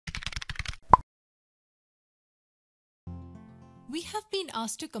We have been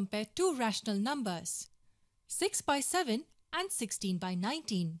asked to compare two rational numbers, 6 by 7 and 16 by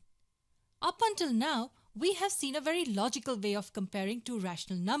 19. Up until now, we have seen a very logical way of comparing two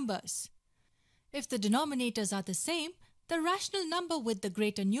rational numbers. If the denominators are the same, the rational number with the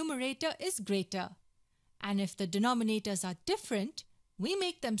greater numerator is greater. And if the denominators are different, we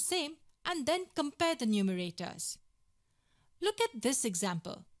make them same and then compare the numerators. Look at this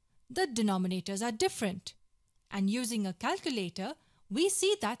example. The denominators are different. And using a calculator, we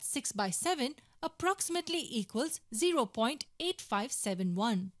see that 6 by 7 approximately equals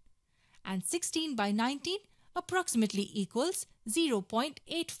 0.8571. And 16 by 19 approximately equals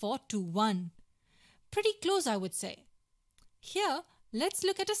 0.8421. Pretty close, I would say. Here, let's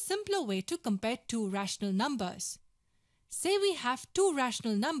look at a simpler way to compare two rational numbers. Say we have two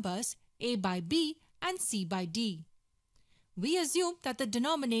rational numbers, a by b and c by d. We assume that the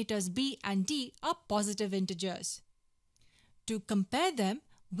denominators b and d are positive integers. To compare them,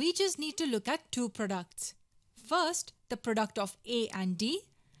 we just need to look at two products. First, the product of a and d,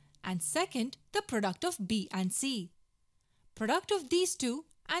 and second, the product of b and c. Product of these two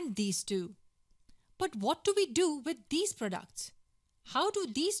and these two. But what do we do with these products? How do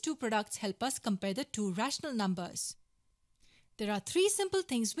these two products help us compare the two rational numbers? There are three simple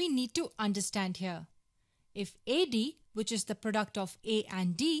things we need to understand here. If AD, which is the product of A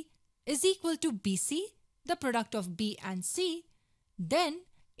and D, is equal to BC, the product of B and C, then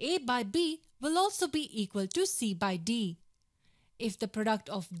A by B will also be equal to C by D. If the product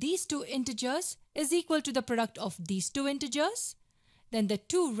of these two integers is equal to the product of these two integers, then the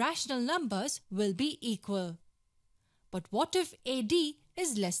two rational numbers will be equal. But what if AD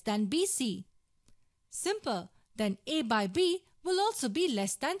is less than BC? Simple, then A by B will also be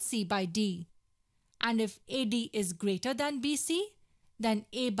less than C by D. And if AD is greater than BC, then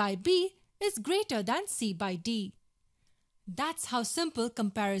A by B is greater than C by D. That's how simple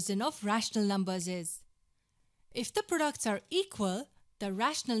comparison of rational numbers is. If the products are equal, the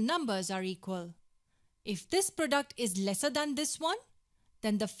rational numbers are equal. If this product is lesser than this one,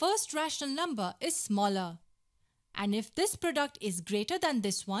 then the first rational number is smaller. And if this product is greater than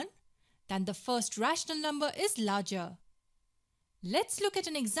this one, then the first rational number is larger. Let's look at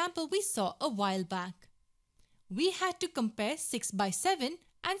an example we saw a while back. We had to compare 6 by 7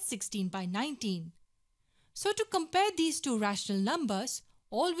 and 16 by 19. So to compare these two rational numbers,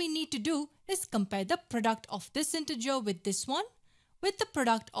 all we need to do is compare the product of this integer with this one with the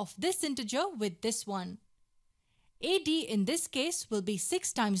product of this integer with this one. AD in this case will be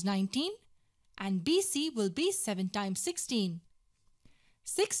 6 times 19 and BC will be 7 times 16.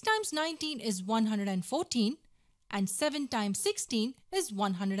 6 times 19 is 114 and 7 times 16 is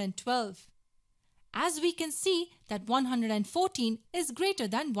 112. As we can see that 114 is greater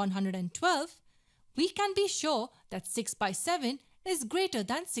than 112, we can be sure that 6 by 7 is greater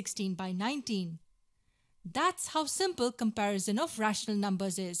than 16 by 19. That's how simple comparison of rational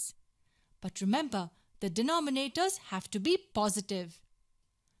numbers is. But remember, the denominators have to be positive.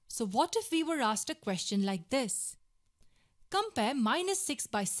 So what if we were asked a question like this? Compare minus 6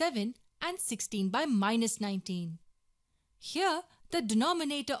 by 7 and 16 by minus 19. Here, the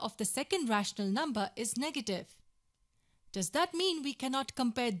denominator of the second rational number is negative. Does that mean we cannot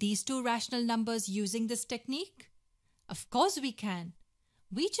compare these two rational numbers using this technique? Of course we can.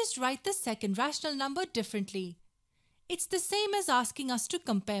 We just write the second rational number differently. It's the same as asking us to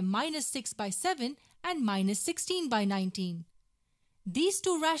compare minus 6 by 7 and minus 16 by 19. These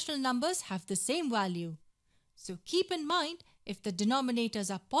two rational numbers have the same value. So keep in mind, if the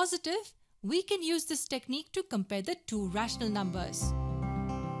denominators are positive, we can use this technique to compare the two rational numbers.